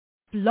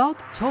Blog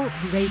Talk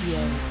Radio.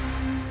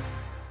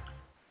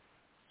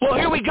 Well,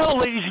 here we go,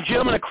 ladies and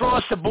gentlemen,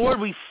 across the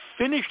board. We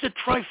finished the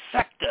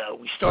trifecta.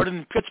 We started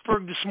in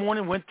Pittsburgh this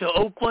morning, went to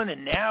Oakland,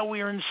 and now we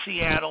are in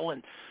Seattle.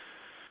 And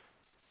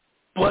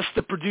blessed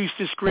to produce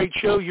this great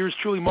show. Yours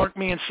truly, Mark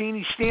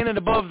Mancini, standing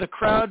above the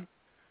crowd.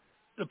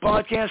 The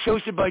podcast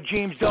hosted by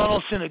James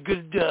Donaldson, a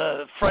good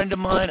friend of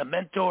mine, a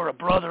mentor, a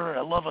brother, and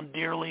I love him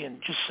dearly,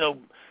 and just so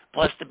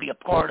blessed to be a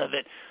part of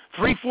it.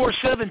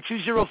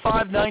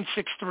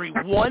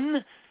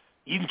 347-205-9631.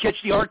 You can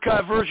catch the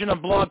archive version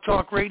on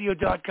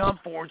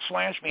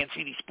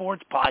blogtalkradio.com/Mancini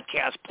Sports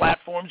podcast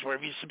platforms,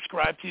 wherever you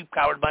subscribe to,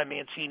 powered by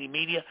Mancini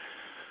Media.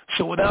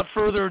 So without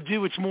further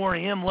ado, it's more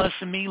of him, less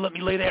of me. Let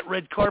me lay that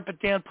red carpet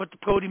down, put the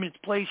podium in its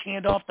place,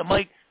 hand off the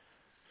mic.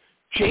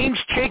 James,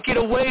 take it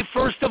away.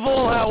 First of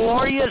all, how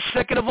are you?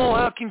 Second of all,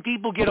 how can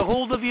people get a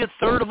hold of you?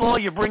 Third of all,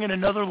 you're bringing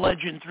another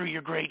legend through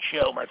your great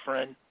show, my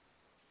friend.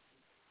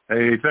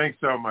 Hey, thanks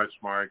so much,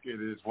 Mark. It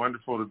is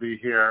wonderful to be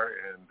here,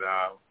 and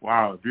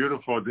wow, a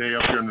beautiful day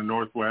up here in the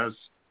Northwest.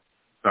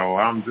 So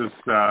I'm just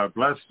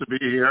blessed to be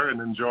here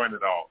and enjoying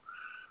it all.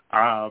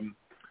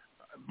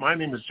 My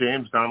name is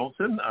James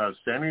Donaldson,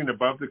 standing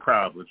above the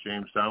crowd with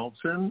James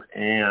Donaldson,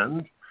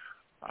 and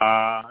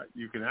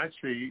you can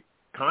actually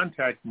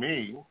contact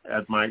me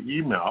at my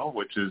email,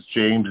 which is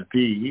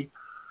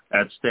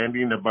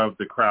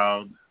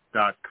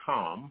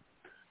jamesd@standingabovethecrowd.com.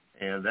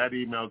 And that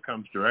email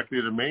comes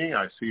directly to me.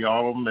 I see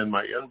all of them in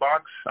my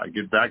inbox. I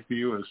get back to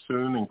you as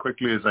soon and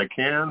quickly as I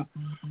can.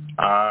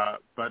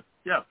 But,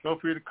 yeah, feel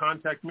free to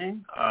contact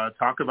me,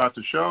 talk about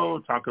the show,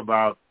 talk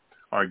about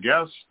our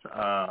guests,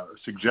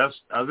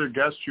 suggest other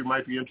guests you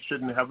might be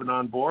interested in having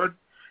on board,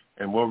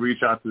 and we'll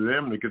reach out to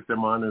them to get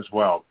them on as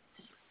well.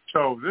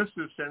 So this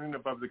is Standing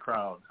Above the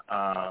Crowd,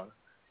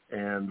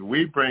 and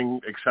we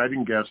bring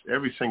exciting guests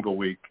every single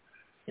week.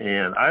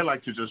 And I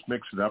like to just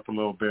mix it up a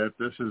little bit.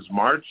 This is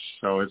March,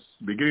 so it's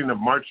the beginning of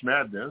March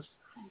Madness.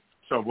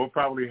 So we'll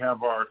probably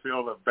have our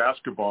field of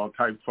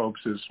basketball-type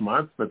folks this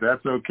month, but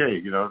that's okay.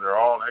 You know, they're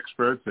all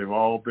experts. They've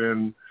all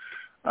been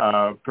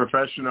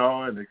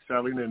professional and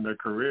excelling in their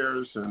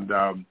careers, and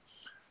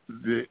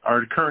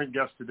our current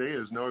guest today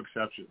is no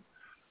exception.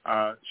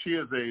 She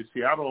is a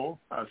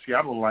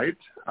Seattleite,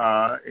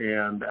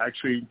 and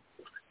actually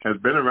has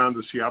been around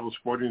the Seattle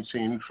sporting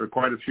scene for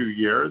quite a few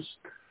years.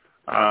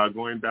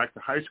 Going back to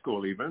high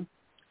school even.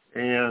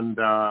 And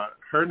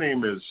her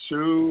name is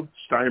Sue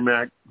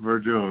Stimac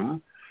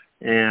Verduin,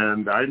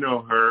 and I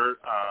know her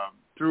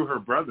through her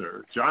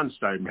brother, John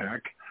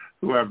Stimac,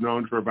 who I've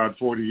known for about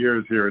 40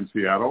 years here in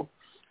Seattle.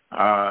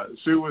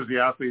 Sue was the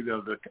athlete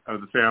of the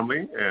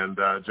family, and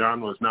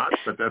John was not,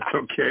 but that's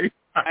okay.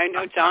 I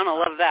know John will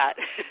love that.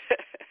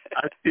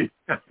 I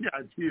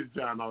tease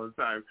John all the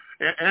time.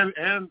 And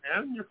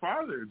your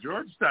father,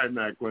 George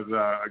Stimac, was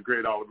a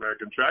great All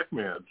American track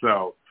man.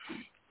 So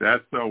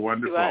that's so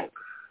wonderful.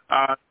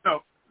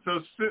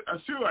 So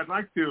Sue, I'd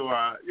like to,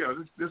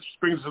 this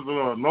brings a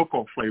little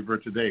local flavor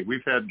today.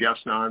 We've had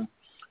guests on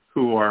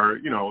who are,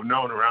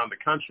 known around the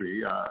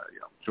country,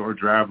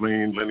 George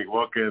Raveling, Lenny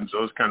Wilkins,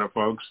 those kind of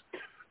folks.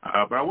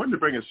 But I wanted to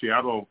bring a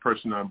Seattle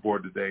person on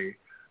board today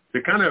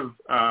to kind of,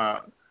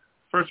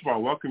 first of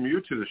all, welcome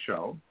you to the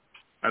show.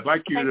 I'd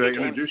like you to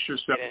introduce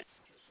yourself.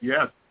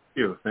 Yes,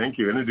 thank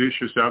you. Introduce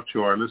yourself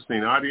to our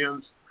listening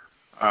audience.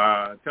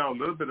 Tell a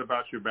little bit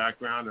about your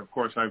background. Of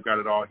course, I've got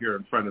it all here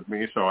in front of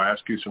me, so I'll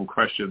ask you some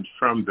questions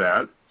from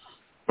that.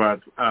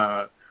 But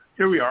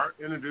here we are,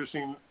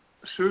 introducing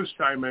Sue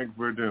Stimac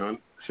Verduin.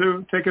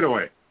 Sue, take it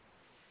away.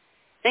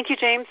 Thank you,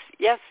 James.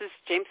 Yes, as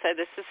James said,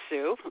 this is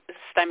Sue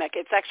Stimac.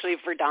 It's actually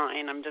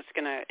Verduin. I'm just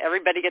going to,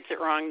 everybody gets it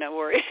wrong, no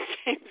worries,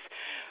 James.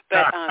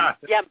 But,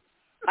 yeah.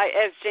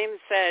 As James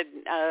said,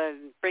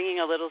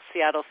 bringing a little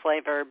Seattle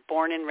flavor,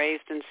 born and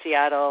raised in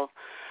Seattle,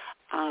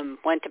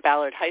 went to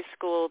Ballard High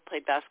School,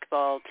 played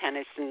basketball,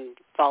 tennis, and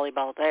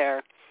volleyball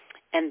there,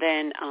 and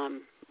then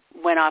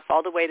went off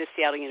all the way to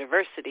Seattle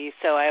University.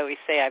 So I always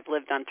say I've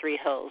lived on three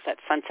hills,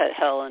 at Sunset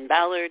Hill in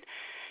Ballard,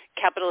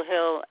 Capitol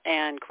Hill,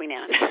 and Queen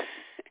Anne.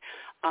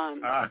 So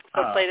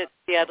played at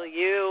Seattle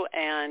U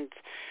and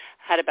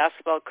had a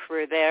basketball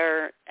career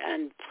there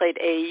and played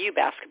AAU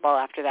basketball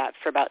after that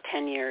for about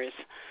 10 years.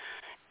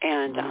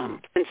 And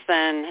since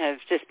then have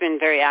just been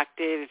very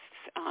active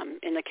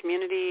in the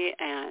community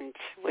and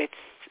with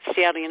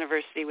Seattle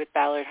University, with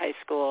Ballard High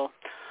School,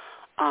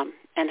 and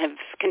have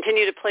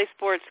continued to play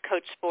sports,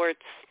 coach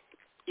sports,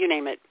 you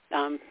name it.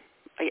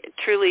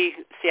 Truly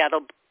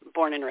Seattle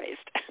born and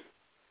raised.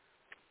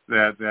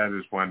 That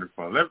is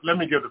wonderful. Let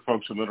me give the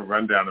folks a little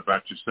rundown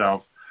about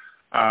yourself.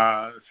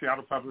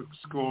 Seattle Public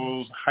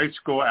Schools High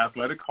School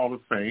Athletic Hall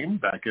of Fame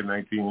back in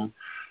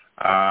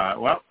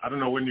I don't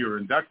know when you were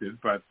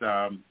inducted, but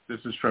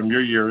this is from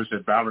your years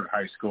at Ballard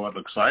High School, it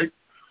looks like.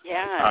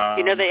 Yeah,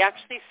 they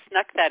actually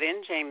snuck that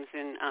in, James,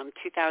 in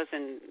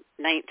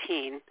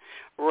 2019,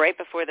 right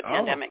before the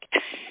pandemic.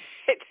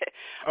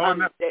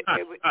 No. They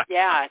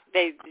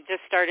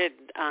just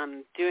started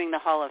doing the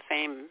Hall of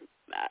Fame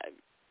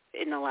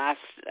in the last,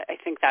 I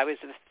think that was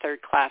the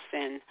third class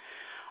in.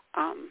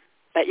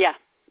 But yeah,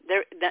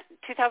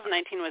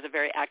 2019 was a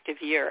very active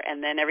year,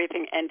 and then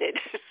everything ended.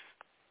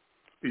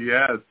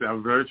 Yes,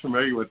 I'm very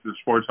familiar with the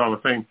Sports Hall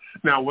of Fame.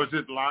 Now, was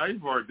it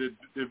live, or did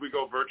we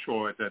go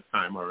virtual at that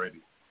time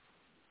already?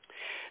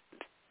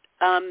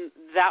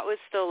 That was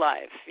still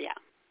live, yeah.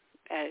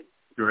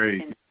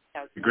 Great.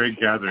 Great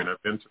gathering.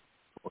 I've been to.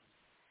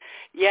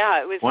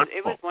 Yeah, it was wonderful.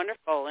 It was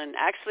wonderful, and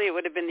actually it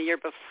would have been the year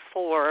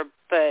before,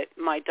 but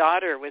my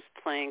daughter was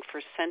playing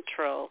for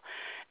Central,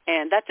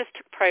 and that just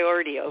took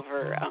priority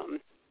over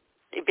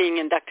being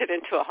inducted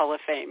into a Hall of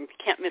Fame.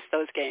 Can't miss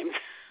those games.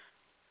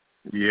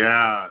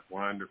 Yeah,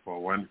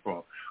 wonderful,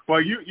 wonderful.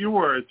 Well, you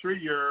were a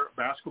 3-year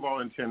basketball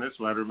and tennis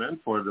letterman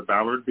for the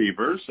Ballard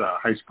Beavers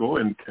High School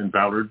in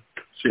Ballard,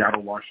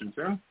 Seattle,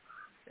 Washington.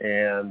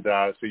 And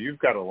so you've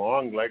got a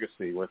long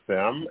legacy with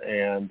them,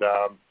 and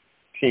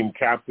team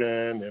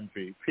captain,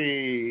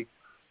 MVP,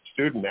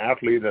 student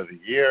athlete of the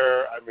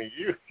year. I mean,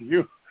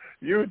 you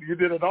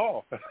did it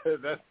all.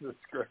 That's just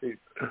great.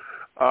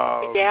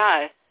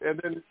 Yeah. And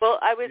then, well,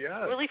 I was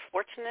really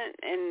fortunate,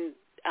 and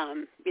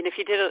if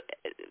you did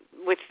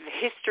with the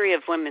history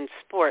of women's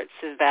sports,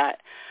 is that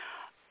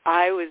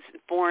I was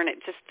born at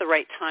just the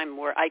right time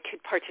where I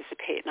could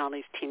participate in all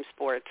these team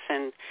sports,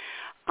 and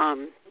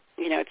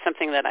it's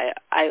something that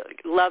I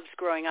loved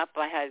growing up.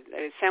 I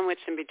was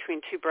sandwiched in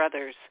between two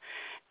brothers,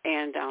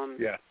 and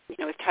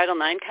with Title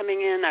IX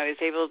coming in, I was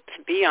able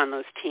to be on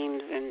those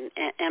teams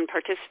and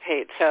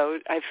participate. So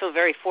I feel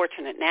very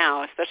fortunate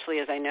now, especially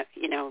as I know,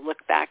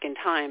 look back in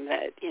time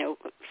that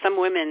some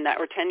women that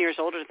were 10 years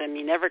older than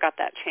me never got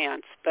that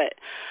chance, but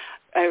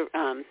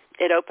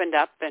it opened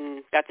up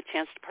and got the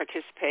chance to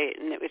participate,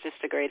 and it was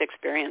just a great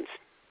experience.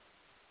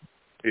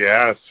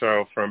 Yeah,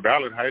 so from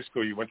Ballard High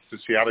School, you went to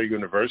Seattle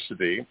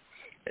University,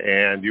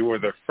 and you were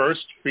the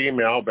first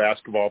female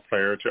basketball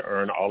player to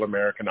earn All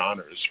American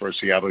honors for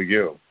Seattle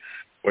U,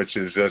 which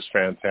is just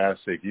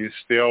fantastic. You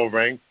still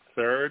ranked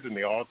third in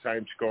the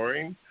all-time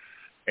scoring,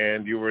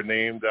 and you were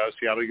named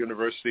Seattle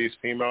University's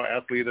Female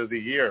Athlete of the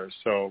Year.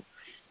 So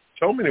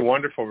many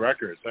wonderful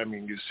records. I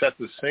mean, you set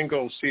the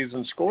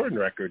single-season scoring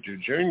record your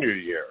junior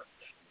year.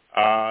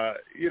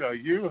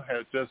 You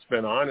have just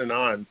been on and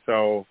on.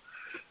 So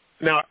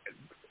now,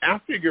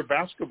 after your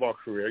basketball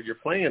career, your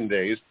playing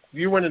days,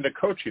 you went into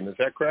coaching. Is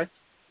that correct?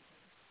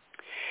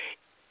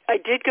 I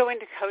did go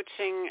into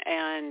coaching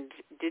and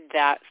did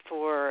that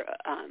for,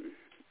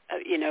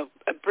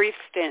 a brief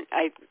stint.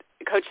 I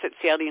coached at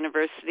Seattle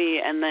University,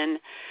 and then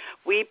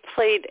we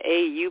played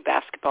AAU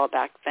basketball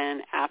back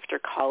then after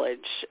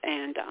college,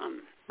 and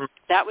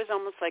that was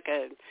almost like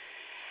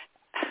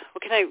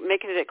what can I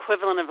make it an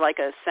equivalent of like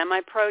a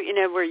semi-pro,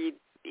 where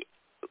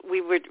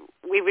we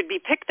would be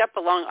picked up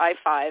along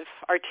I-5,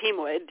 our team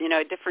would,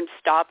 at different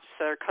stops.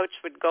 Our coach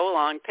would go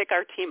along, pick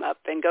our team up,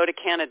 and go to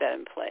Canada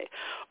and play.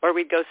 Or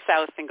we'd go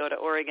south and go to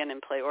Oregon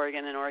and play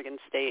Oregon and Oregon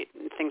State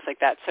and things like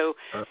that. So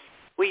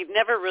we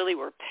never really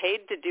were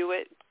paid to do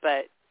it,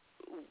 but,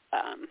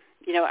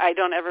 I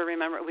don't ever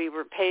remember. We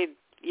were paid,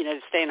 to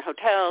stay in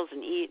hotels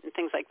and eat and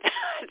things like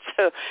that.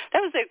 So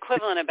that was the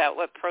equivalent about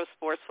what pro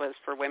sports was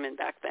for women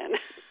back then.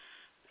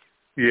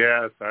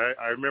 Yes,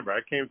 I remember.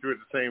 I came through at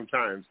the same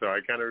time, so I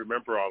kind of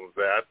remember all of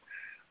that.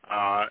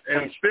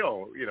 And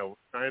still,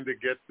 trying to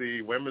get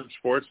the women's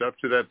sports up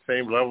to that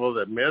same level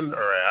that men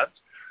are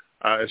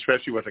at,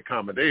 especially with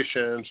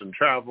accommodations and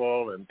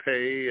travel and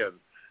pay and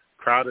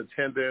crowd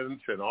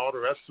attendance and all the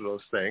rest of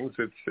those things.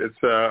 It's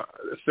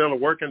still a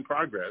work in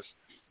progress,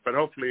 but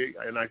hopefully,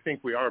 and I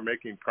think we are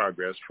making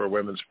progress for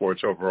women's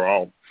sports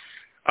overall.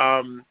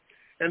 And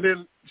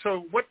then,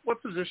 so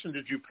what position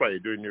did you play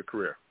during your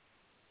career?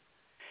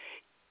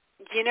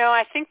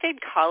 I think they'd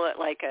call it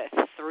like a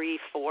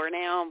 3-4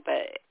 now,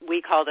 but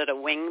we called it a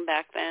wing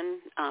back then.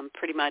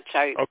 Pretty much,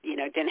 I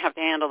didn't have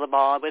to handle the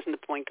ball. I wasn't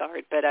the point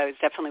guard, but I was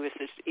definitely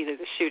either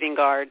the shooting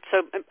guard.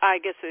 So I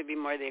guess it would be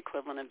more the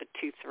equivalent of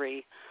a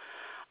 2-3.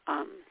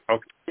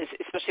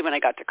 Especially when I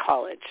got to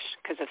college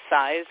because of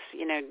size,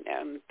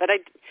 But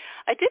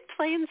I did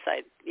play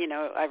inside.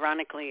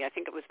 Ironically, I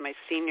think it was my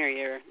senior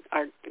year.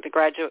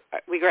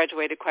 We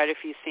graduated quite a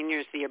few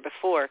seniors the year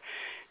before,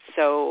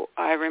 so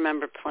I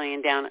remember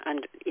playing down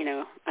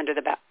under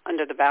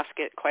the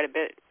basket quite a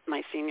bit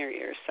my senior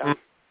year. So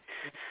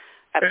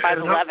at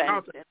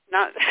 5'11", it's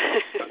not.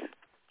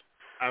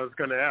 I was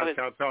going to ask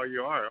how tall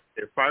you are.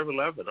 Okay,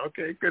 5'11".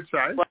 Okay, good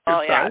size.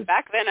 Well, good yeah, size.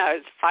 back then I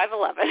was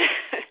 5'11".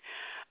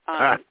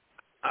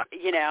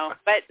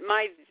 But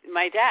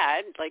my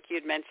dad, like you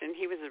had mentioned,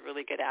 he was a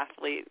really good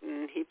athlete,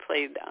 and he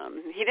played.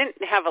 He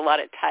didn't have a lot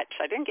of touch.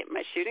 I didn't get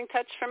my shooting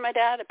touch from my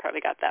dad. I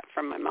probably got that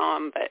from my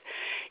mom, but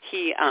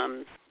he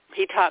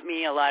taught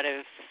me a lot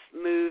of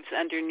moves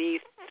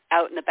underneath,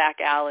 out in the back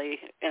alley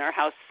in our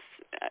house.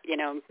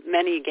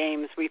 Many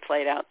games we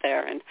played out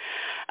there, and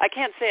I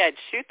can't say I'd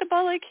shoot the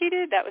ball like he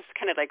did. That was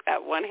kind of like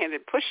that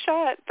one-handed push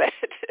shot, but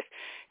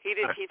he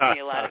did teach me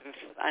a lot of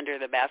under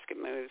the basket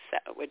moves,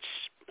 which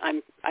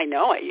I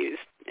know I used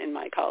in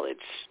my college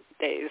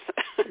days.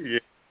 Yeah.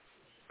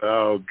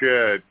 Oh,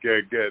 good.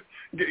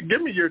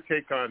 Give me your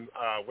take on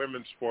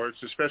women's sports,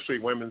 especially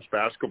women's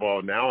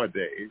basketball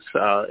nowadays.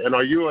 And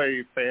are you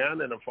a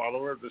fan and a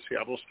follower of the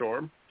Seattle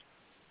Storm?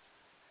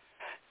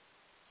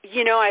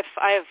 You know, I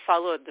have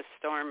followed the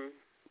Storm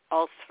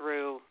all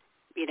through,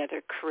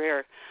 their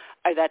career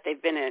that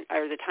they've been in,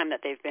 or the time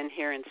that they've been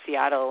here in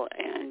Seattle.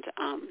 And,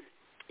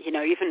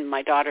 even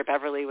my daughter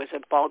Beverly was a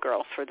ball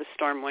girl for the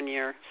Storm one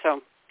year.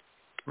 So,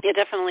 yeah,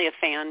 definitely a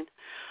fan.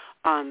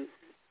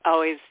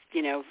 Always,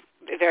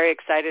 very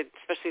excited,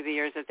 especially the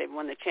years that they've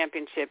won the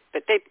championship.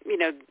 But they,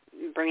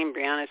 bringing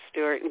Breanna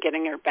Stewart and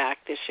getting her back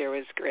this year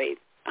was great.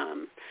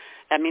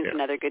 That means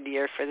another good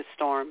year for the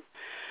Storm.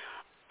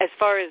 As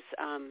far as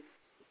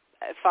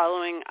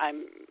following, I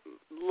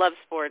love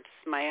sports.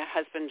 My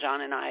husband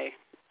John and I,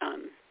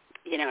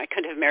 I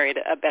couldn't have married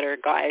a better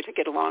guy to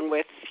get along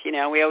with.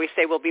 We always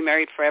say we'll be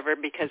married forever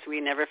because we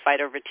never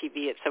fight over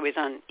TV. It's always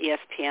on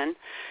ESPN.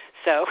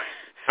 So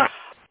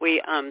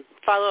we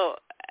follow,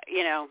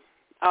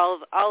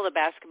 all the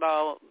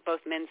basketball, both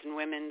men's and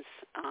women's.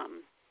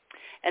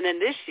 And then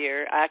this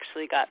year, I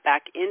actually got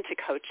back into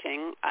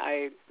coaching.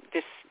 I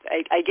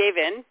gave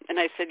in and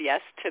I said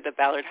yes to the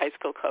Ballard High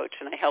School coach,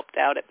 and I helped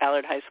out at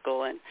Ballard High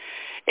School, and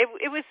it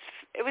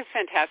was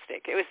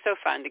fantastic. It was so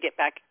fun to get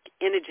back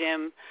in a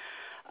gym,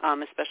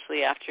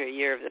 especially after a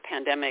year of the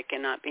pandemic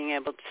and not being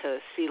able to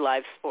see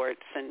live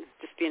sports and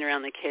just being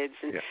around the kids.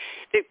 And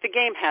the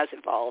game has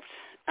evolved.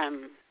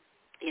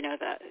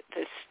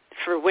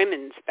 For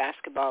women's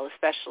basketball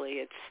especially,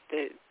 it's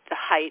the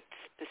height,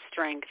 the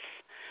strength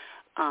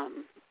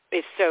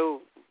is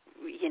so,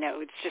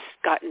 it's just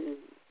gotten,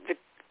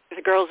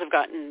 the girls have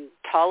gotten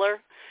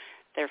taller,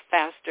 they're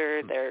faster,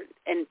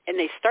 and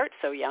they start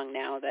so young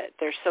now that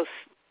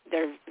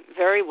they're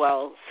very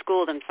well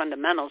schooled in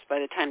fundamentals by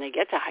the time they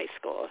get to high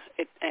school.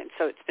 And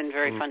so it's been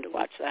very fun to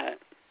watch that.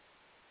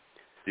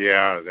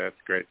 Yeah, that's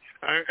great.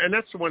 And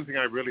that's the one thing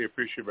I really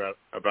appreciate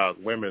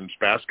about women's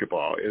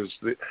basketball is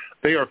that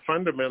they are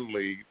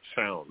fundamentally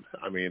sound.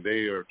 I mean,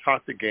 they are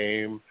taught the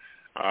game.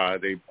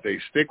 They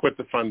stick with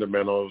the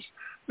fundamentals.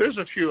 There's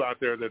a few out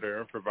there that are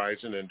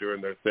improvising and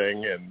doing their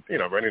thing and,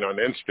 running on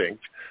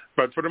instinct.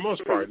 But for the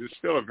most part, it's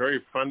still a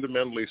very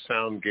fundamentally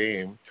sound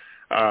game,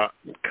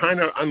 kind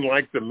of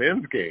unlike the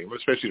men's game,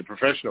 especially the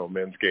professional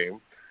men's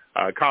game.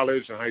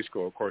 College and high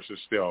school, of course, is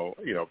still,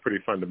 pretty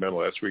fundamental.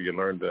 That's where you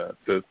learn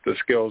the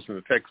skills and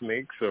the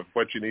techniques of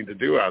what you need to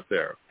do out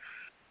there.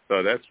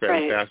 So that's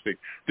fantastic.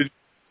 Right.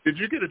 Did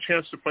you get a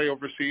chance to play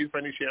overseas by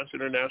any chance,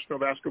 international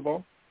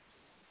basketball?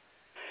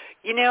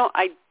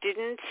 I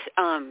didn't.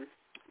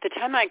 The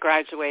time I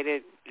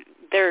graduated,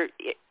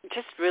 it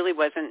just really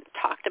wasn't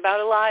talked about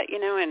a lot,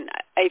 and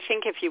I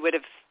think if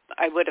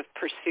I would have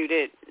pursued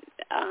it,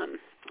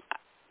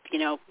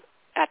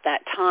 at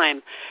that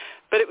time.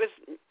 But it was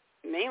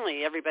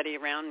mainly everybody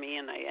around me,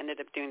 and I ended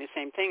up doing the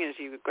same thing as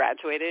you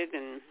graduated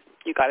and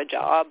you got a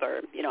job,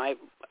 or, I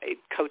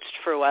coached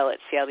for a while at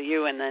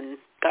CLU and then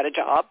got a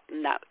job,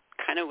 and that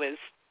kind of was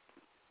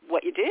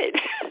what you did.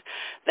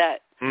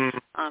 That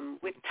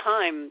with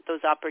time,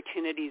 those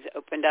opportunities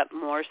opened up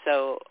more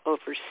so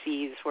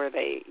overseas where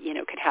they,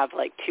 could have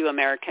like two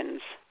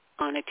Americans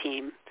on a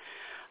team.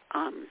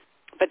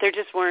 But there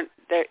just weren't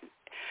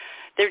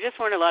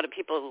a lot of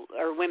people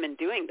or women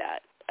doing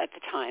that at the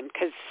time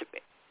because,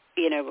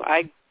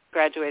 I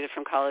graduated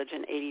from college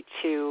in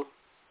 82.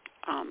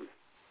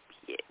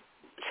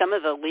 Some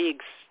of the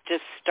leagues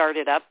just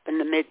started up in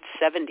the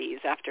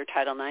mid-'70s after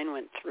Title IX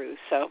went through.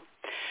 So,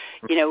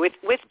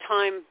 with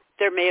time,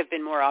 there may have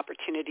been more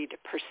opportunity to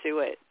pursue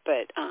it.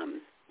 But,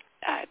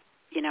 I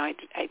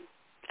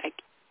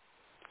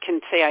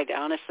can say I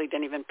honestly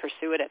didn't even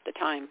pursue it at the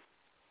time.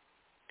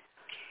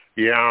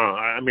 Yeah,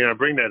 I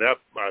bring that up.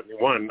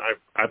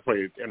 I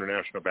played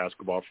international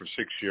basketball for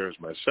 6 years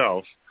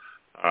myself.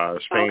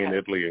 Spain,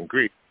 Italy, and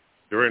Greece.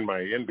 During my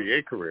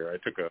NBA career, I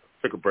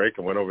took a break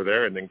and went over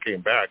there and then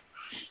came back.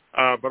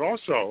 But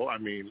also,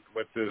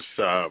 with this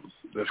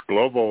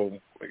global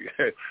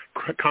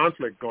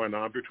conflict going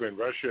on between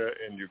Russia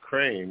and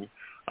Ukraine,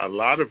 a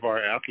lot of our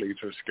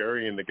athletes are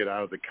scurrying to get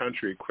out of the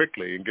country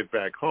quickly and get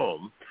back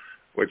home,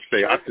 which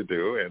they ought to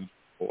do. And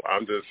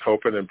I'm just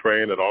hoping and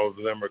praying that all of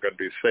them are going to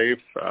be safe.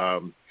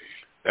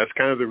 That's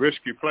kind of the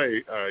risk you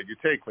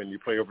take when you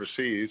play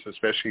overseas,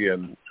 especially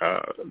in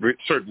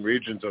certain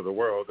regions of the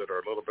world that are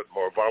a little bit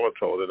more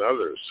volatile than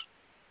others.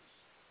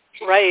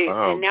 Right.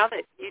 And now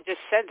that you just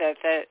said that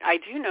I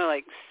do know,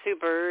 like Sue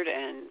Bird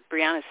and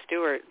Breanna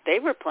Stewart, they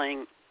were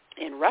playing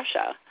in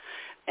Russia,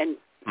 and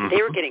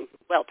they were getting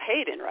well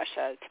paid in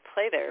Russia to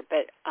play there.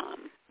 But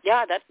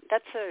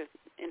that's an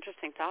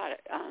interesting thought.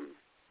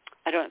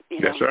 I don't,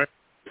 That's right.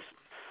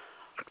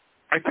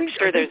 I think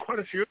there's quite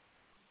a few.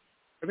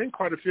 I think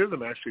quite a few of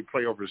them actually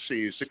play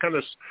overseas to kind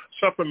of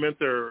supplement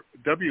their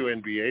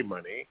WNBA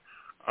money.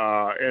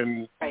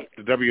 And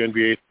the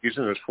WNBA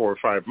season is 4 or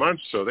 5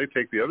 months, so they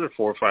take the other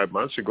 4 or 5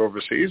 months to go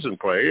overseas and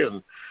play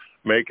and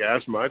make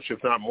as much,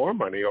 if not more,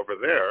 money over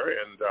there.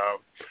 And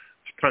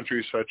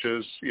countries such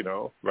as,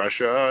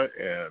 Russia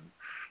and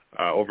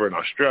over in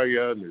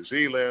Australia, New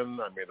Zealand.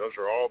 I mean, those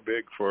are all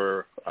big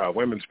for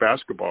women's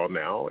basketball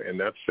now, and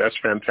that's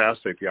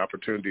fantastic, the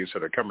opportunities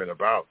that are coming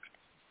about.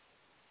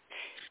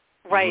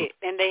 Right,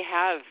 and they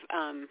have.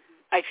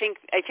 I think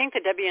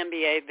the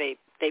WNBA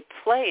they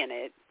play in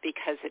it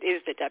because it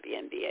is the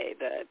WNBA,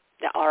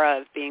 the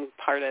aura of being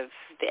part of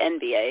the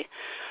NBA,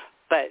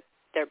 but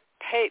their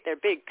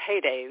big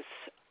paydays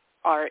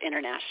are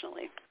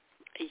internationally,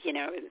 you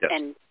know, yes.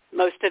 and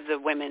most of the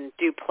women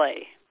do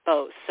play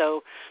both.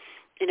 So,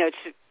 you know,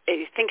 if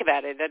you think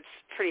about it, that's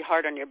pretty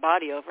hard on your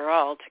body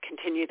overall to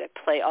continue to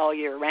play all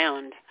year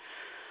round.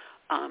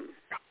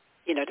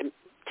 You know, to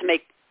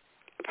make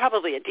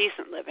probably a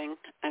decent living.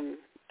 I'm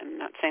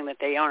not saying that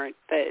they aren't,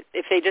 but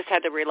if they just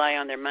had to rely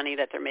on their money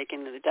that they're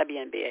making in the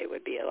WNBA, it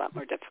would be a lot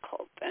more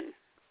difficult than.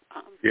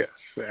 Yes,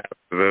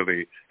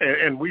 absolutely.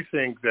 And we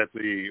think that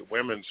the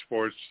women's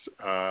sports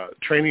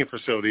training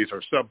facilities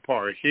are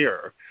subpar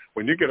here.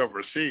 When you get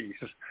overseas,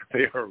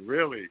 they are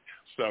really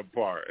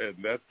subpar, and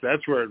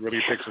that's where it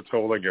really takes a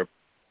toll on your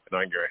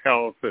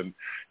health, and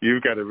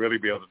you've got to really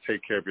be able to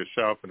take care of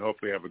yourself and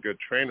hopefully have a good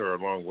trainer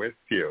along with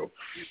you.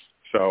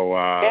 So,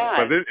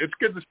 but it's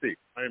good to see.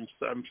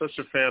 I'm such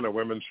a fan of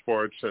women's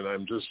sports, and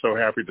I'm just so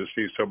happy to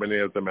see so many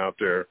of them out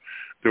there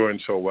doing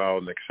so well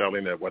and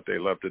excelling at what they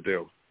love to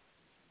do.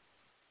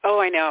 Oh,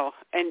 I know,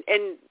 and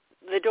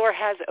the door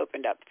has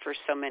opened up for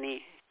so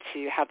many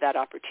to have that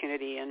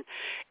opportunity, and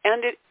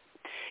it,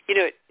 you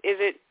know, is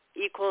it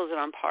equal? Is it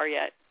on par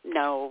yet?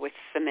 No, with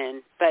the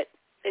men, but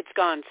it's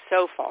gone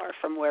so far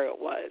from where it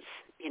was,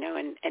 you know,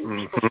 and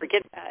people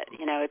forget that.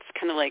 You know, it's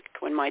kind of like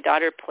when my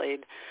daughter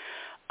played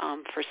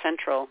for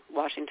Central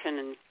Washington,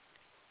 and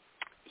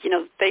you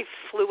know, they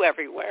flew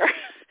everywhere.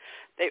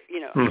 They, you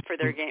know, for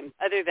their games,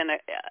 other than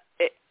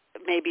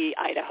maybe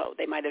Idaho.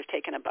 They might have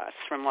taken a bus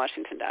from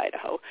Washington to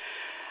Idaho.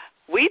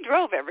 We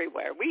drove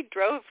everywhere. We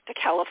drove to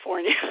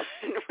California,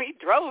 and we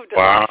drove to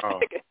Las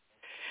Vegas.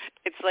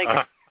 It's like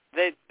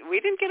that we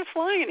didn't get to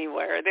fly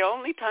anywhere. The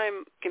only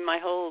time in my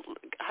whole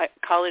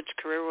college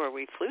career where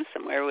we flew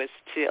somewhere was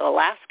to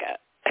Alaska,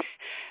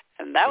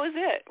 and that was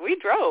it. We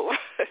drove.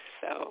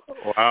 So.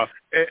 Wow.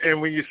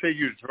 And when you say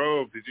you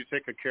drove, did you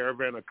take a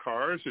caravan of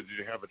cars, or did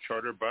you have a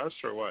charter bus,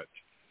 or what?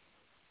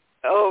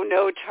 Oh,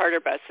 no charter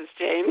buses,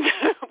 James.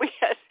 we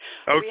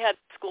had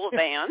school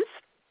vans.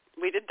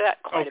 We did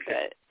that quite a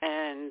bit.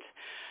 And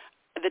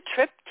the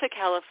trip to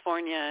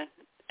California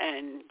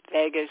and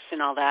Vegas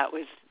and all that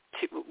was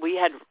we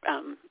had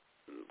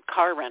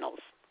car rentals.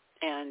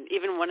 And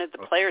even one of the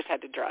players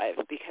had to drive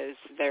because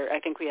I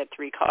think we had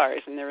 3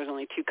 cars and there was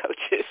only 2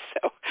 coaches.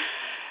 So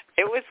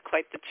it was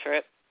quite the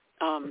trip.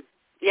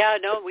 Yeah,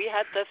 no, we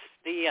had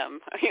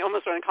I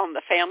almost want to call them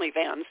the family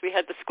vans. We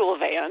had the school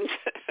vans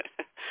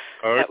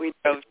that we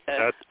drove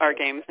to our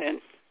games in.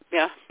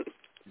 Yeah.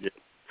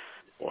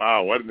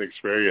 Wow, what an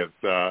experience.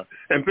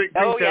 And things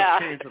have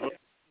changed a little.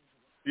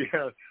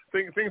 Yeah,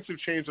 things have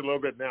changed a little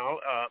bit now.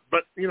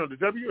 But, you know, the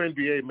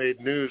WNBA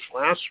made news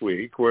last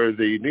week where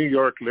the New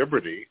York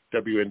Liberty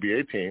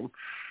WNBA team,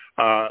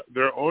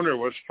 their owner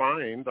was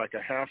fined like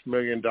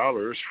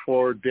 $500,000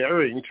 for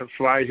daring to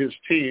fly his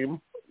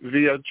team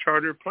via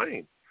charter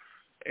plane.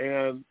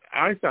 And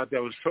I thought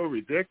that was so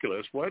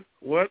ridiculous. What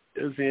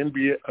is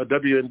the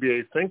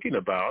WNBA thinking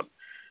about?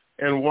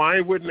 And why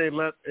wouldn't they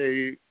let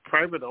a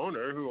private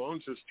owner who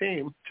owns his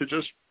team to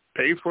just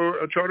pay for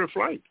a charter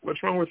flight?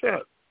 What's wrong with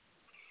that?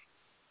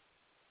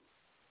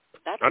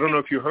 I don't know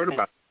if you heard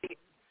about it.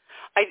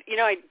 I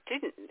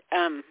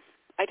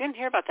didn't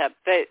hear about that,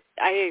 but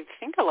I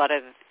think a lot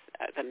of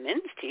the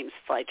men's teams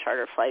fly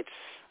charter flights.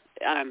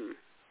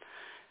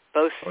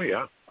 Both. Oh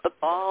yeah.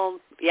 Football.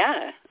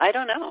 Yeah, I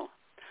don't know.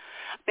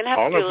 I'm gonna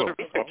have to do a little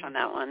research on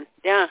that one.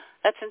 Yeah,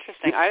 that's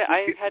interesting.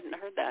 I hadn't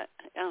heard that.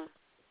 Yeah.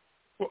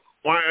 Well,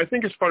 I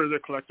think it's part of their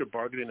collective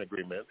bargaining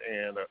agreement,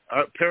 and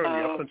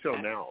apparently up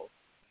until now,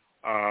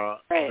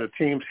 the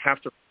teams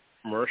have to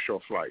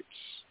commercial flights.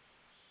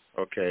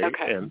 Okay,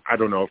 and I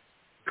don't know if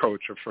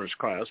coach or first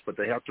class, but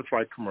they have to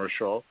fly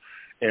commercial,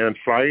 and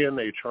flying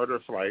a charter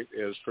flight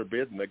is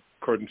forbidden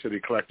according to the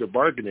collective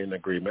bargaining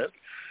agreement.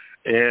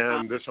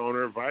 And this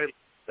owner violated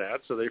that,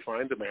 so they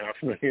fined him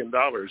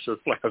 $500,000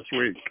 just last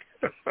week.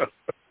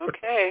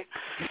 Okay,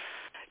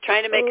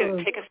 trying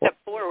to take a step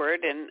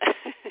forward and.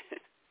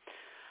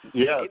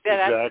 Yeah,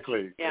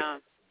 exactly. Yeah.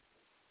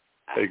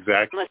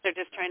 Exactly. Unless they're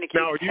just trying to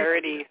keep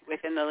parity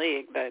within the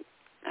league, but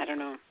I don't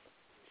know.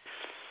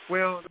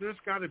 Well, there's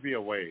got to be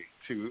a way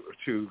to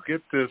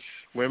get this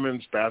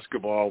women's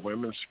basketball,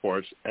 women's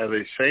sports at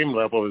the same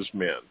level as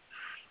men.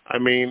 I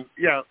mean,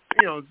 yeah,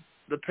 you know,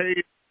 the pay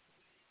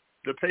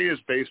is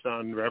based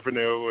on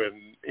revenue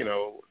and, you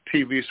know,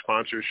 TV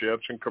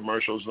sponsorships and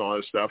commercials and all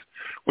that stuff,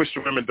 which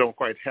the women don't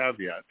quite have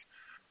yet.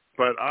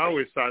 But I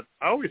always thought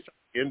the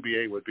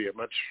NBA would be a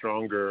much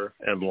stronger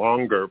and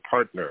longer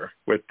partner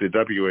with the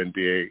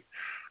WNBA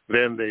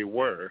than they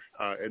were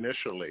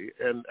initially.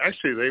 And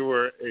actually, they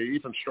were an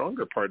even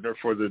stronger partner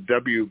for the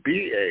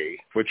WBA,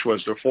 which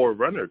was the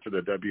forerunner to the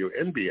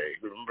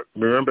WNBA.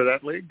 Remember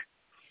that league?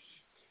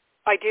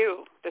 I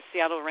do. The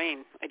Seattle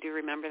Reign. I do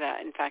remember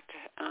that. In fact,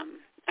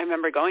 I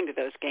remember going to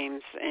those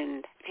games,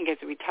 and I think as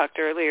we talked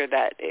earlier,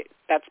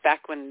 that's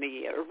back when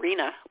the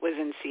arena was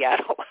in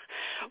Seattle,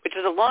 which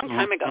is a long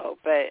time ago.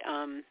 But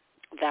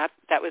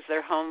that was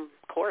their home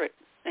court,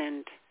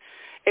 and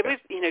it was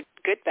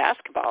good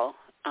basketball.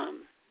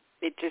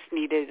 It just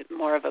needed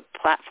more of a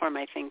platform,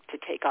 I think, to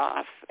take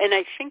off. And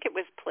I think it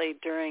was played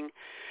during,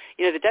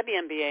 the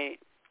WNBA.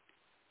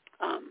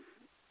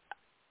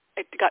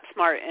 It got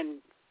smart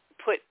and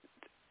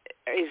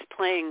is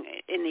playing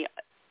in the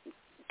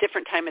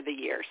different time of the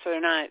year. So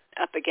they're not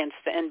up against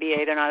the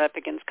NBA. They're not up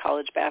against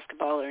college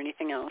basketball or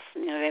anything else.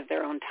 They have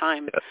their own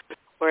time. Yeah.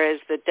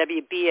 Whereas the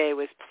WBA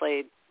was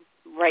played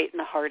right in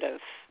the heart of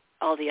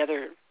all the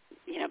other,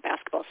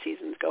 basketball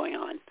seasons going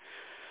on.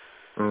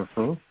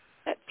 Mm-hmm.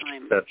 That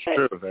time. That's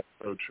true. That's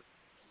so true.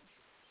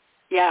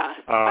 Yeah.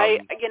 I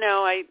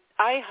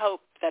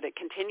hope that it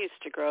continues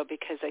to grow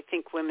because I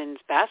think women's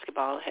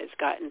basketball has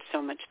gotten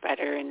so much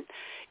better, and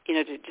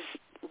to just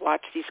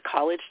watch these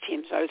college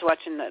teams. I was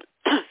watching the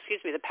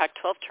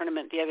Pac-12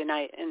 tournament the other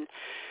night, and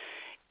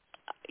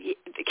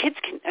the kids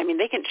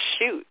they can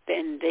shoot,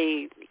 and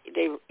the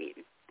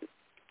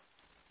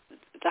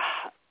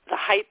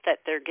height that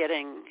they're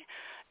getting,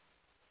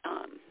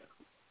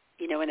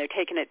 when they're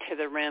taking it to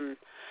the rim,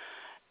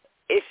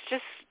 it's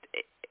just,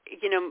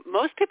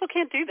 most people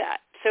can't do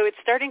that. So it's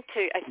starting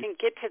to, I think,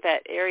 get to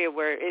that area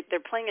where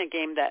they're playing a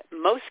game that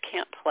most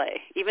can't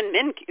play. Even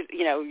men,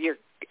 your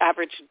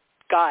average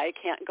guy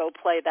can't go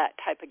play that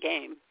type of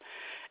game.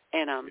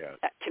 And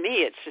to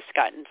me, it's just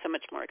gotten so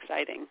much more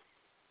exciting.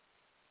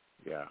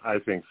 Yeah, I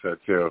think so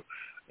too.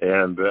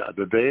 And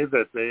the day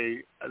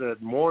that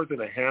more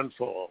than a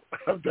handful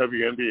of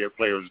WNBA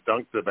players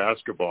dunk the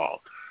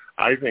basketball,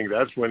 I think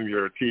that's when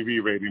your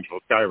TV ratings will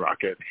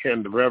skyrocket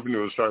and the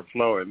revenue will start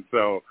flowing.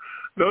 So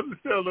those are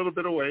still a little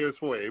bit away,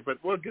 but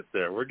we'll get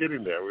there. We're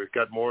getting there. We've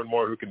got more and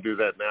more who can do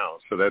that now,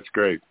 so that's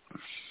great.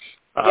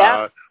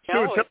 Yeah.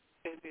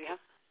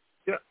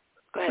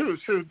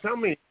 Sue, tell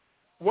me,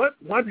 what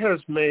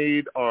has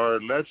made our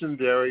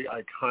legendary,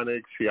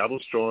 iconic Seattle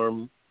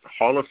Storm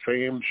Hall of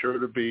Fame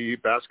sure-to-be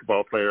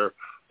basketball player,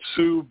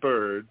 Sue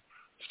Bird,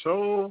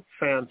 so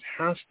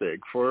fantastic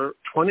for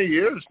 20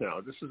 years now?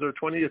 This is her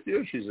 20th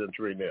year she's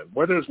entering in.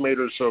 What has made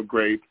her so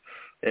great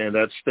and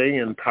that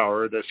staying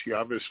power that she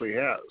obviously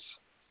has?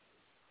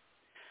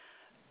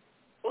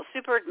 Well,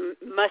 Sue Bird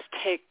must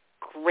take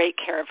great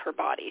care of her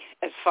body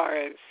as far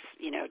as,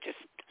 just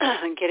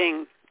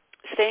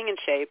staying in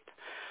shape.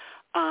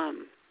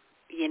 And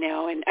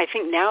I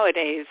think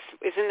nowadays,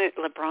 isn't it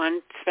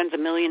LeBron spends $1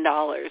 million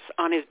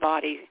on his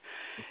body,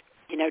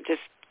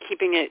 just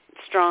keeping it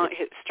strong,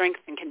 his strength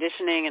and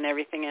conditioning and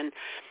everything. And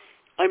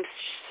I'm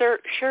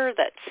sure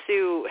that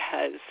Sue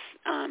has,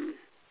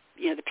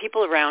 the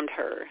people around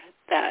her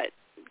that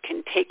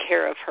can take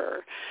care of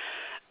her,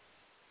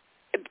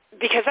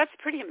 because that's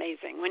pretty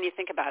amazing when you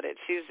think about it.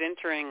 Sue's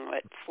entering,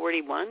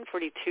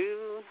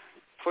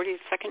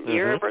 42nd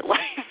year of her life,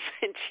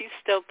 and she's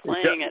still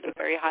playing at a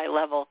very high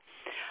level.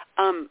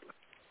 And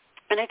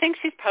I think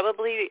she's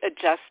probably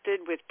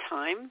adjusted with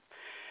time.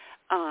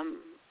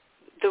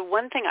 The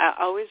one thing I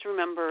always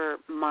remember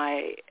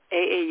my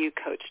AAU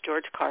coach,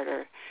 George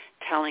Carter,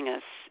 telling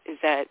us is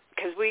that,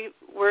 because we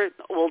were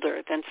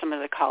older than some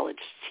of the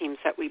college teams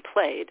that we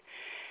played,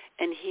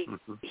 and he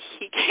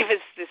gave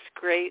us this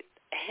great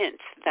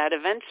hint that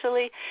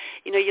eventually,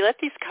 you let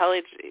these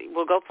college,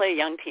 we'll go play a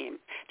young team,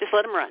 just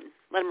let them run.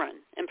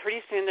 And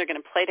pretty soon they're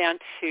going to play down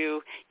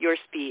to your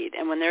speed.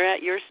 And when they're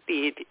at your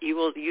speed, you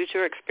will use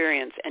your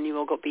experience and you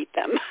will go beat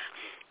them.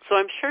 So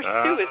I'm sure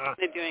Sue is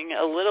kind of doing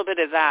a little bit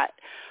of that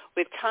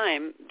with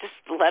time. Just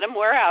let them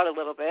wear out a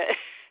little bit.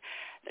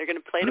 They're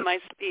going to play to my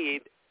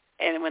speed.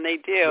 And when they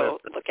do,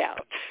 look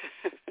out.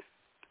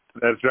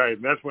 That's right.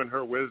 And that's when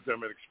her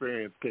wisdom and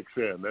experience kicks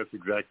in. That's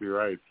exactly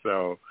right.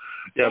 So,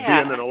 being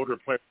an older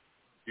player,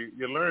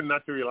 you learn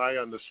not to rely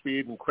on the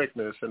speed and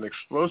quickness and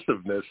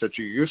explosiveness that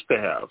you used to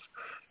have.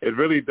 It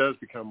really does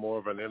become more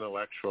of an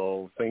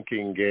intellectual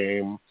thinking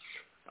game.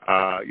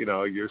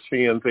 You're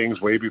seeing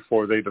things way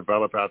before they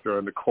develop out there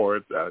on the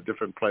court,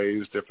 different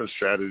plays, different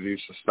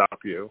strategies to stop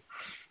you.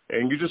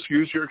 And you just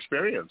use your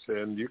experience,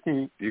 and you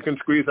can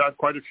squeeze out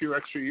quite a few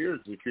extra years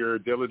if you're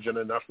diligent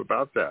enough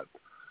about that.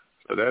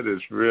 So that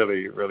is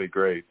really, really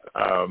great.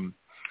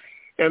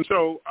 And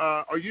so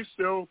are you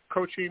still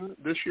coaching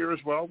this year as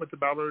well with the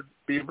Ballard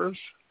Beavers?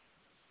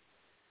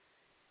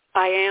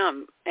 I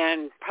am,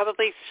 and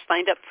probably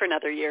signed up for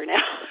another year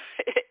now.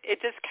 It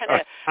just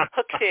kind of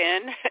hooks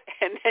in,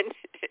 and then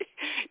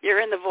you're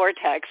in the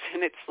vortex,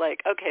 and it's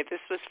like, okay, this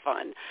was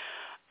fun.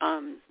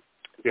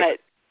 But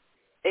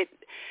it,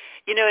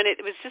 and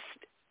it was just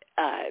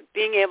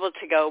being able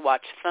to go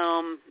watch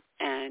film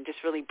and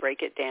just really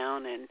break it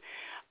down. And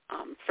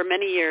for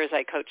many years,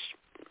 I coached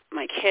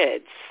my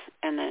kids,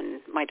 and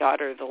then my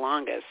daughter the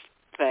longest,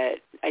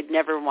 but I'd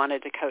never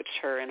wanted to coach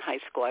her in high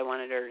school. I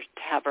wanted her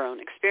to have her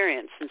own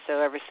experience, and so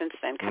ever since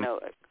then kind of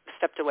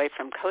stepped away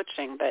from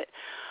coaching. But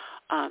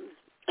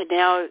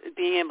now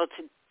being able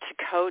to to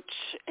coach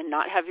and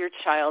not have your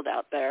child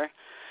out there,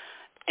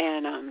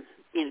 and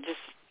just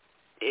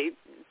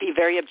be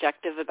very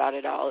objective about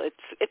it all.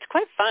 It's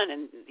quite fun,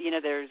 and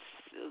there's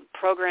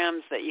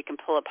programs that you can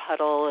pull up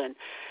Huddle, and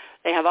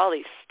they have all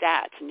these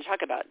stats, and you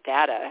talk about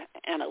data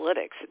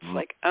analytics. It's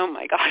like, oh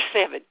my gosh,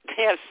 they have a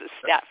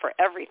stat for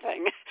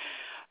everything.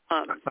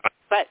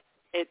 But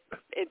it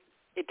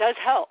does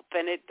help,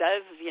 and it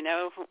does,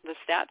 the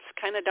stats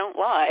kind of don't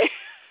lie.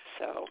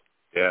 So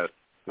yes.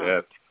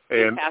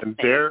 And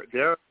dare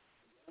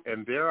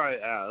I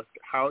ask,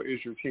 how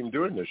is your team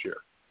doing this year?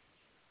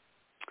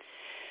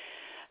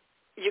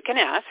 You can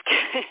ask.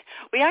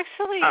 We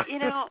actually,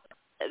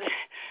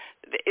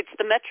 it's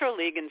the Metro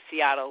League in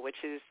Seattle,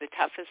 which is the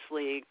toughest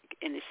league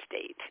in the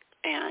state.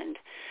 And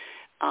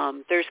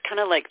there's kind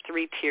of like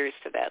 3 tiers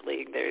to that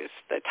league. There's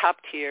the top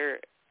tier.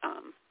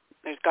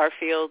 There's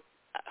Garfield,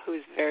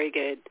 who's very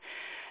good.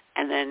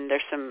 And then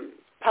there's some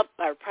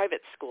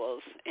private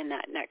schools in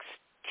that next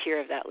tier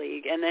of that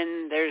league. And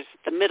then there's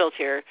the middle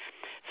tier.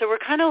 So we're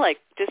kind of like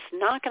just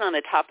knocking on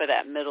the top of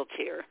that middle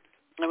tier.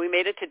 And we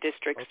made it to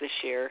districts this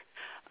year.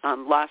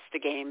 Lost the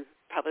game.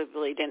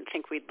 Probably didn't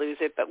think we'd lose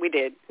it, but we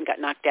did and got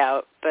knocked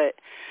out. But,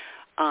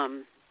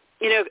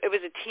 it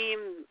was a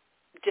team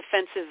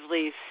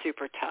defensively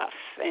super tough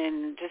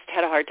and just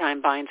had a hard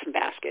time buying some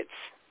baskets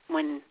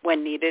when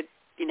needed,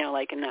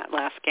 like in that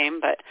last game.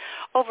 But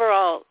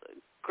overall,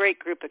 great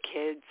group of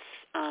kids.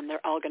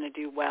 They're all going to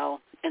do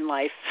well in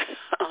life.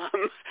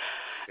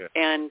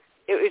 And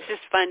it was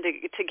just fun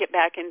to get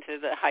back into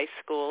the high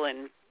school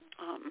and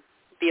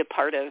be a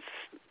part of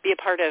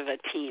a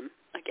team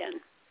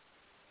again.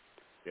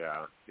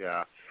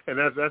 Yeah. And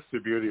that's the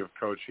beauty of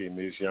coaching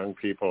these young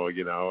people,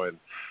 and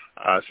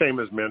same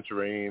as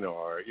mentoring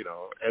or,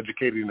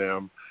 educating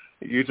them.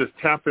 You just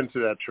tap into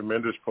that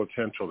tremendous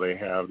potential they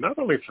have, not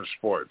only for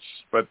sports,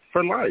 but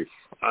for life,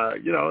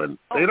 and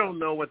they don't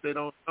know what they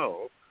don't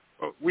know,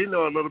 but we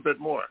know a little bit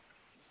more.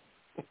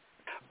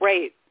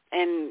 Right.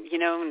 And,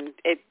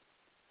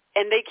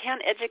 and they can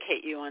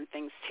educate you on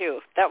things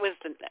too. That was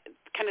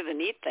kind of the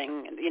neat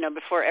thing,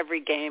 before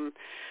every game,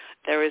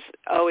 there was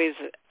always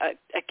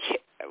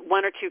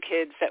one or two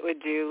kids that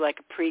would do like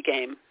a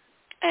pregame,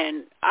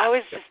 and I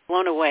was just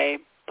blown away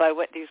by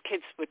what these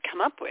kids would come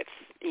up with,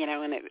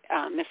 and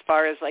as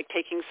far as like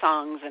taking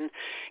songs and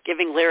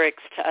giving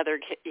lyrics to other,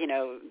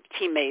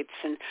 teammates,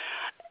 and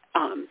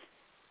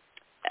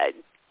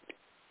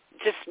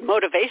just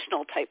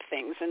motivational type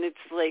things. And it's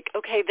like,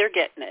 okay, they're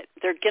getting it.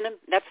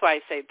 That's why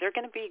I say they're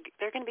gonna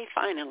be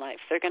fine in life.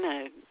 They're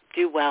gonna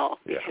do well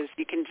because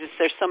you can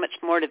there's so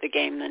much more to the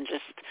game than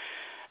just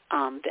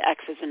the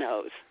X's and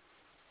O's.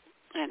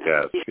 And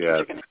these kids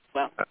are going to do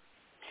well.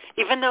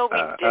 Even though we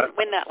didn't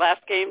win that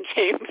last game,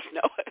 James,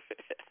 no.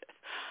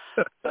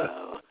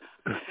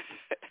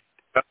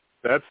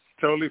 That's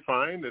totally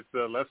fine. It's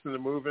a lesson to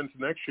move into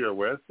next year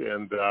with.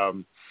 And,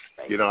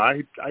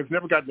 I've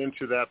never gotten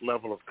into that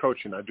level of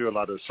coaching. I do a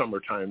lot of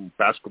summertime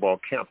basketball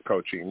camp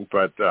coaching,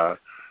 but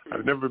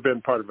I've never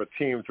been part of a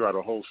team throughout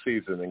a whole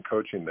season and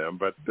coaching them.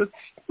 But this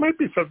might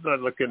be something I'd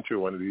look into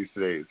one of these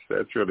days.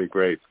 That's really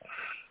great.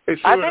 Hey,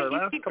 Sue, I bet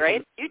you'd do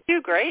great. You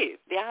do great,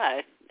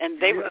 yeah.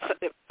 And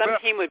some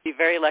team would be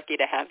very lucky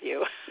to have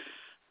you.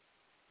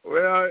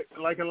 Well,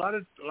 like a lot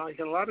of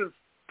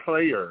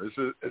players,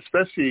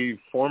 especially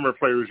former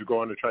players who go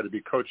on to try to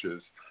be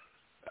coaches,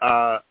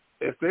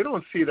 if they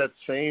don't see that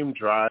same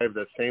drive,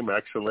 that same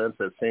excellence,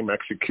 that same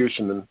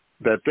execution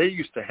that they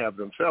used to have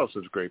themselves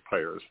as great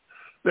players,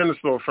 then it's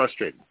a little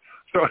frustrating.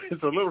 So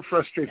it's a little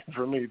frustrating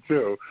for me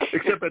too,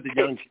 except at the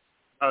young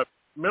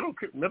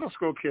middle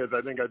school kids.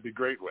 I think I'd be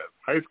great with.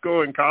 High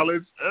school and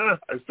college, I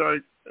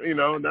started,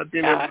 not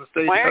being able to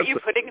stay. Why aren't you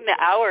putting in the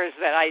hours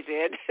that I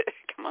did?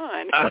 Come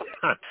on.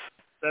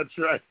 That's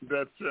right.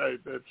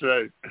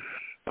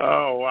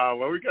 Oh wow.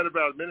 Well, we got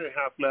about a minute and a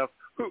half left.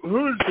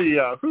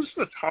 Who's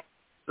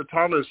the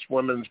tallest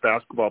women's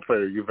basketball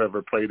player you've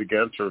ever played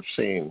against or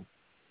seen?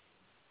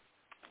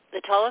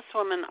 The tallest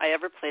woman I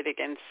ever played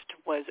against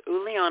was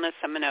Uliana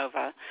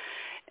Semenova,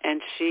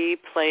 and she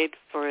played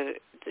for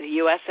the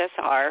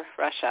USSR,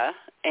 Russia,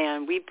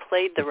 and we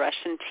played the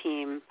Russian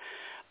team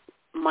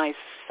my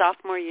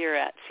sophomore year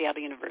at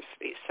Seattle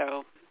University,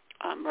 so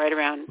right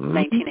around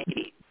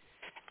 1980.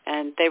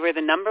 And they were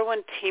the number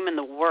one team in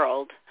the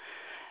world,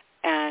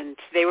 and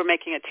they were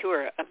making a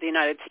tour of the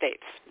United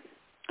States.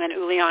 And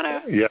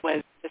Uliana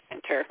was the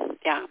center,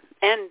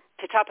 And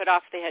to top it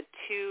off, they had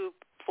 2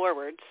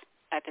 forwards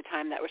at the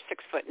time that were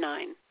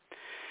 6'9".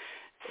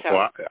 So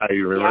well, I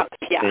remember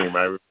the team.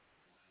 And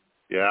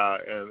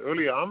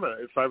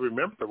Uliana, if I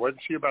remember,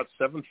 wasn't she about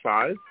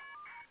 7'5"?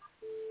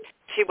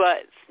 She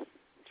was.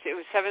 It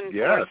was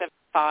 7'4",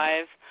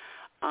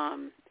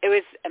 7'5". It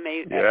was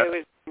amazing. Yeah. It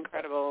was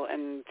incredible,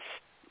 and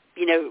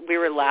we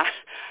were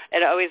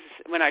and always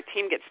when our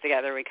team gets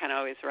together, we kind of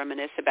always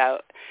reminisce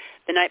about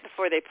the night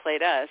before they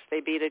played us.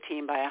 They beat a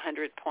team by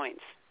 100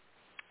 points,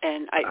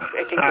 and I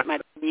think it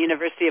might be the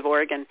University of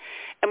Oregon,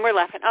 and we're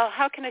laughing. Oh,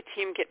 how can a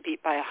team get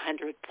beat by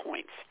 100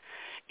 points?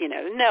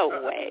 No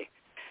way.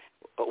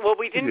 Well,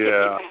 we didn't get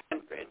beat by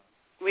 100.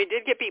 We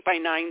did get beat by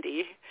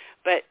 90,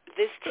 but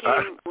this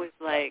team was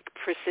like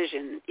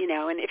precision, you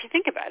know. And if you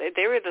think about it,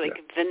 they were like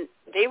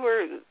they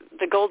were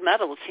the gold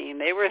medal team.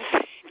 They were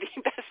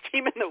the best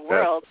team in the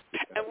world,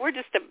 and we're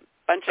just a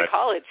bunch of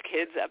college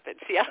kids up at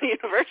Seattle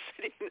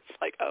University. And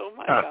it's like, oh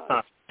my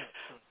gosh!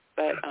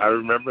 But I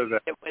remember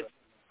that. It was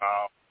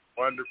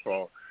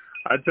wonderful.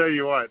 I tell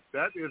you what,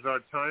 that is our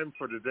time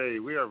for today.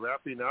 We are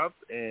wrapping up,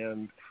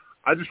 and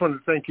I just want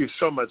to thank you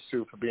so much,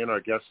 Sue, for being our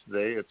guest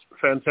today. It's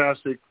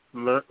fantastic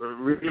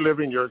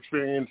reliving your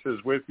experiences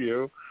with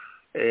you,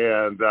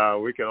 and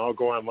we can all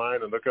go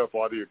online and look up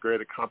all of your great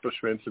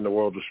accomplishments in the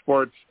world of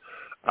sports.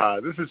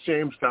 This is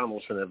James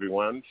Donaldson,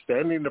 everyone,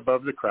 standing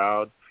above the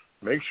crowd.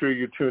 Make sure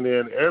you tune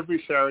in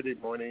every Saturday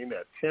morning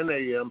at 10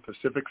 a.m.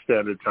 Pacific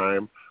Standard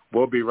Time.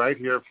 We'll be right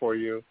here for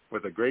you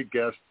with a great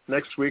guest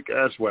next week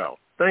as well.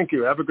 Thank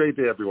you. Have a great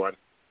day, everyone.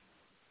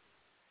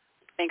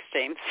 Thanks,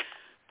 James.